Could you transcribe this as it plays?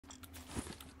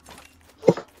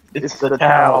It's the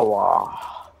tower.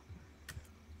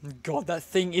 God, that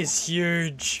thing is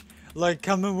huge. Like,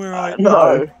 come where I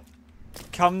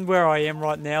am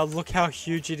right now. Look how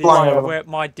huge it is. Where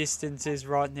my distance is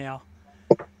right now.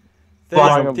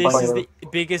 This is the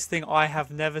biggest thing I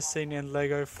have never seen in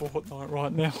Lego Fortnite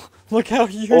right now. Look how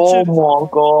huge it is. Oh my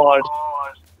god.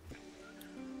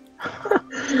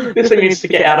 This thing needs to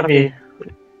get out of here.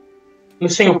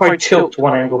 This thing will probably tilt to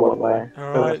one angle, by the way.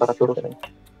 Alright.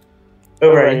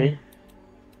 Alright.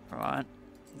 Alright.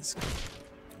 Let's go.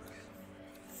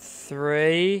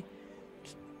 3.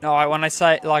 No, when I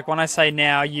say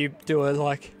now, you do it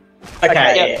like.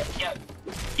 Okay.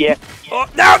 Yeah. Oh,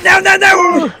 no!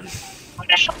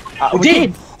 We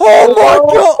did! Oh my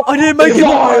god! I didn't make it!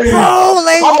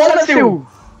 Holy!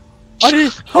 I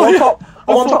didn't!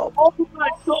 On top!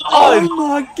 Oh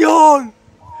my god!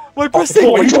 Wait, press it!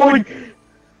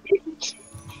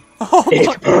 Oh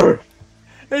my!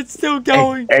 It's still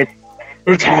going!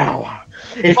 The tower!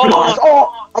 It's flies!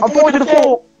 Oh! I'm falling to the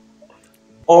floor!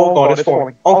 Oh god, it's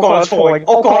falling! Oh god, it's falling!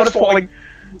 Oh god, it's falling!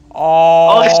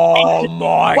 Oh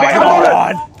my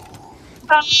god!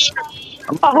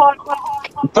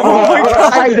 Oh my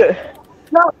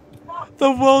god! The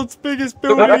world's biggest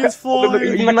building is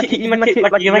flying! You make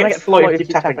it float if you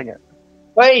keep tapping it.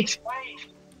 Wait!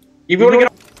 You've already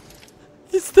got.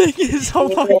 This thing is, oh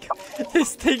my god!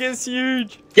 This thing is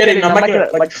huge! Get it, I'm making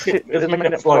it like shit, it's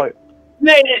making it float.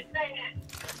 Made it!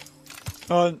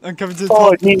 Oh, I'm coming to the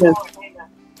top. Jesus.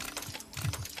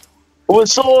 Oh,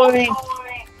 sorry!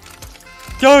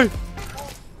 Go!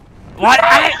 What?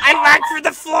 I ran through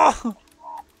the floor!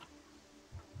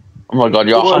 Oh my god,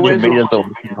 you're 100 meters over.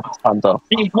 Hunter.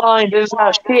 Be blind, there's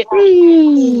no shit! I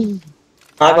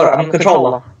got it, I'm a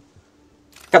controller.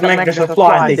 Got to make this a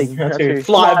flying thing, to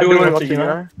fly a building up to, you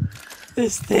know?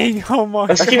 This thing, oh my god.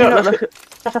 Let's keep it,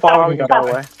 let's far we go, by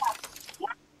the way.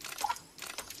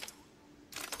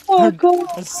 Oh god.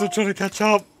 I'm still trying to catch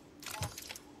up.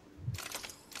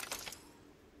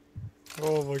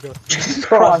 Oh my god. Jesus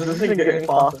Christ, this thing's getting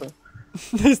faster.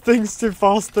 This thing's too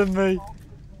fast than me.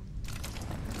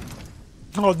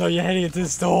 Oh no, you're heading into the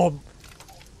storm.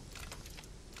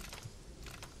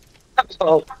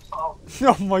 Oh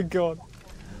my god.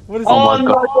 What is my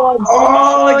god.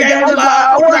 Oh, the game's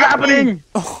loud! What's happening?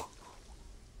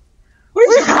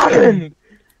 What's happening?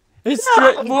 It's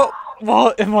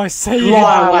what am I saying?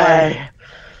 Fly away.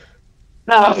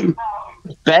 No.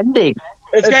 Bending.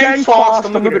 It's getting fast,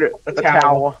 and look at it. The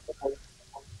tower.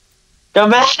 Go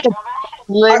back.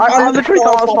 I'm literally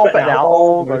can't stop it now.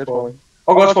 Oh god, it's falling.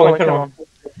 Oh god, it's falling, come on.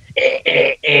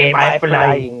 My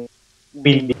flying.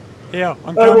 Yeah,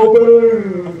 I'm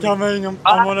coming.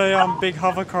 I'm on a big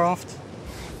hovercraft.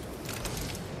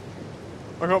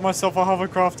 I got myself a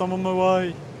hovercraft, I'm on my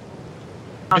way.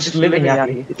 I'm just living out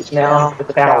here. It's now the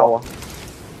tower.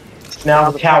 It's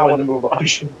now the tower in the middle of the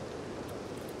ocean.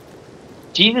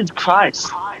 Jesus Christ.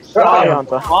 Where are you,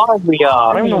 Hunter? We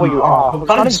are. I don't even know where you are. I'm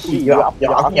trying to see you up.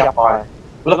 You're up high.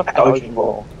 Look at the ocean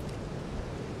floor.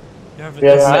 You have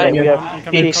Yeah, I'm we have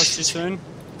coming across you soon.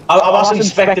 I must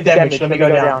inspect the damage. Let me go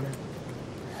down.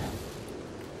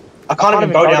 I can't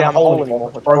even go down the hole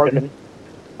anymore. It's broken.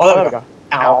 Oh, there we go.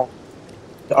 Ow.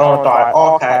 I don't want to die.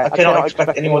 Oh, okay. I cannot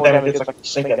expect any more damage. It's like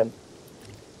sinking.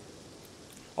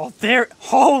 Oh, there.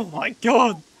 Oh my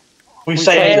god. We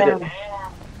saved it.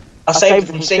 I saved it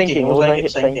from sinking. It wasn't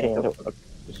it sinking.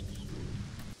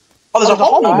 Oh, there's a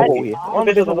hole in the wall here. I want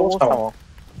to visit the wall tower.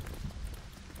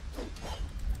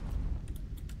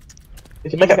 You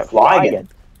can make it fly again.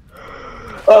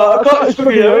 I can't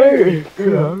explain it.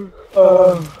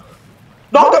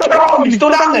 No, he's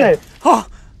still down there.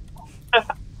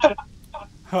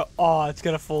 Oh, it's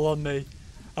gonna fall on me.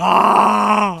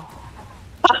 Ah!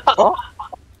 Oh,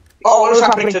 what's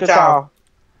happening to the tower?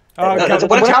 Oh,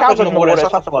 When the tower goes in the water, it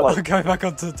starts to flood. I'll go back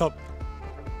onto the top.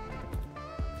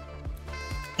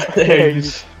 There he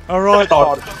is. Alright,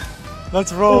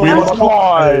 let's roll. We must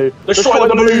fly. Destroy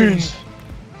the balloons.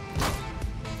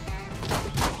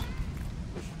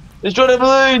 Destroy the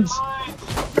balloons.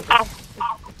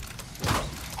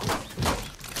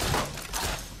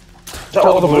 Is that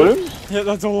all the balloons? Yeah,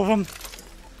 that's all of them.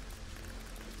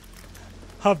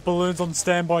 Have balloons on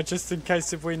standby just in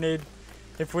case if we need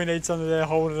something there,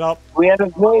 hold it up. We have a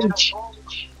bridge.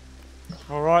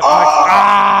 Alright.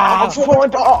 I'm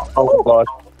falling. Oh god.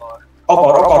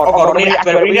 Oh god, we need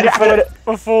to activate it.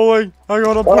 We're falling. Hang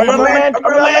on, I'm I'm putting gonna land.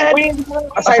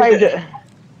 I saved it.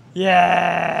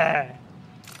 Yeah!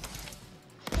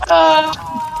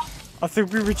 I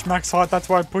think we reached max height, that's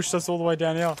why it pushed us all the way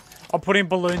down here. I'm putting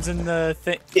balloons in the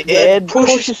thing. It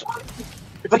pushes.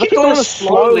 If I keep going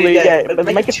slowly, yeah, but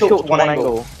make it tilt to one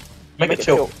angle. Make it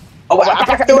tilt. Oh, wait, I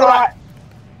can't do it right.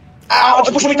 Ow, it's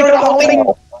pushing me through the whole thing.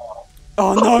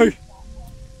 Oh no!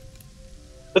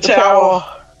 The tower.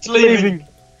 It's leaving.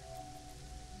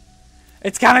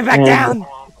 It's coming back down!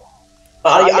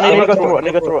 I need to go through it. I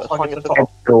need to go through it. So I can get to the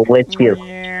top. Glitchy as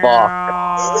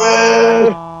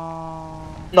fuck.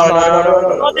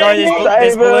 No.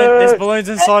 Guys, there's balloons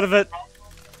inside of it.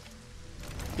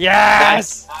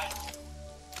 Yes!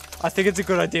 I think it's a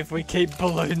good idea if we keep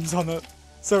balloons on it.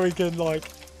 So we can, like,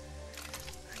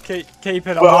 keep it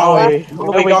Where are we? alive.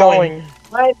 Where are we going?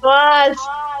 Wait, what?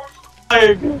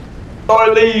 No!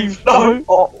 Don't leave! No!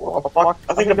 Oh, fuck.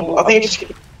 I think it's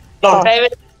just... No!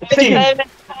 David, David.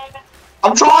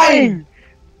 I'm trying!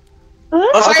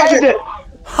 I saved it!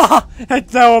 Ha!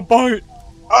 It's now a boat!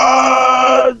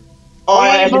 I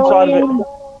am inside of it.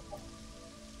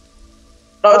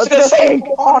 No, it's gonna sink!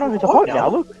 Oh, I don't need to boat now,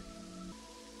 look.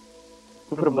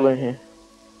 We put a balloon here.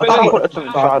 I can't put it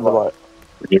inside the boat.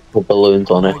 We need to put balloons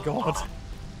on Oh it. my god.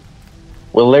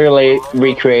 We're literally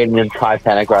recreating the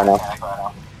Titanic right now.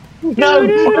 No! Can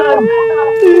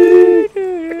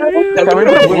we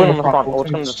put a balloon on the front, or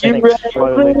it's gonna sink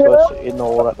slowly so it's in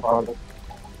all at the front.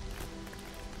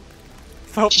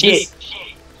 Oh, Shit.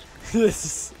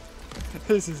 This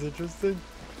is interesting.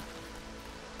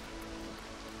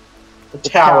 The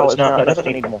tower is not... It doesn't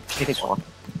need more. It needs one.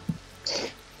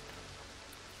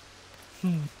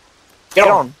 Get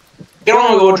on! Get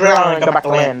on, we'll drown and go back to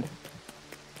land.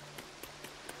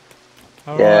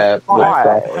 Yeah,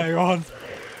 Alright, looks like. hang on.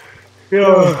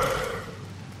 Yeah.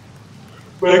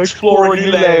 We're exploring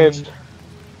new land.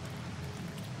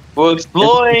 We're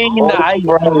exploring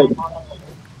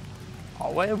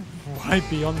Oh, we're way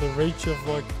beyond the reach of,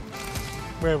 like,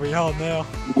 where we are now.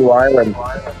 New Island.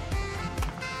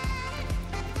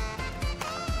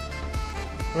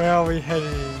 Where are we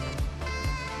heading?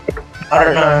 I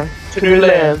don't know. To new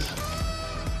lands.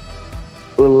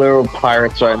 We're literal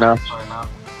pirates right now.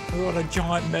 We're on a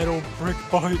giant metal brick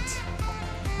boat.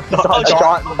 Not a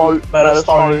giant boat made of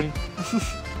stone.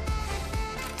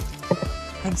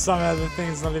 And somehow the thing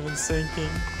is not even sinking.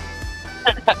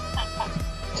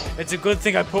 It's a good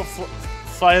thing I put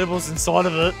inflatables inside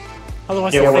of it.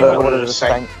 Otherwise Yeah, the thing what would... it just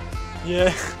sank.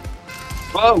 Yeah.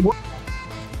 Whoa!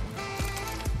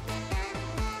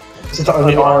 This is the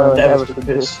only island ever to do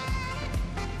this.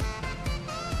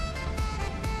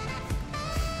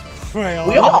 Where are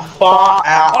We are far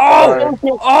out. Oh!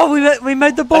 Oh, we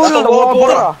made the That's the border!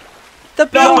 border. The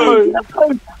building!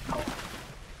 No!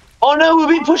 Oh no, we're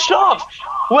being pushed off!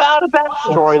 We're out of bounds!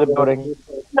 Destroy the building.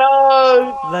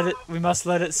 No! We must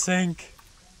let it sink.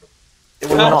 It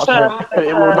will not sink.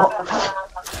 It will not.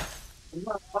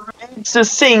 It's to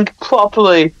sink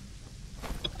properly.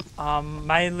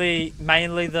 Mainly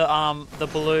the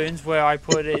balloons where I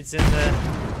put it, it's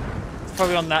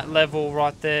probably on that level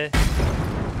right there.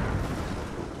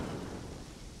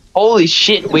 Holy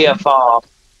shit, we are far.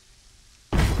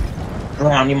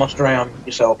 Drown, you must drown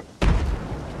yourself.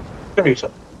 Kill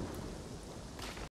yourself.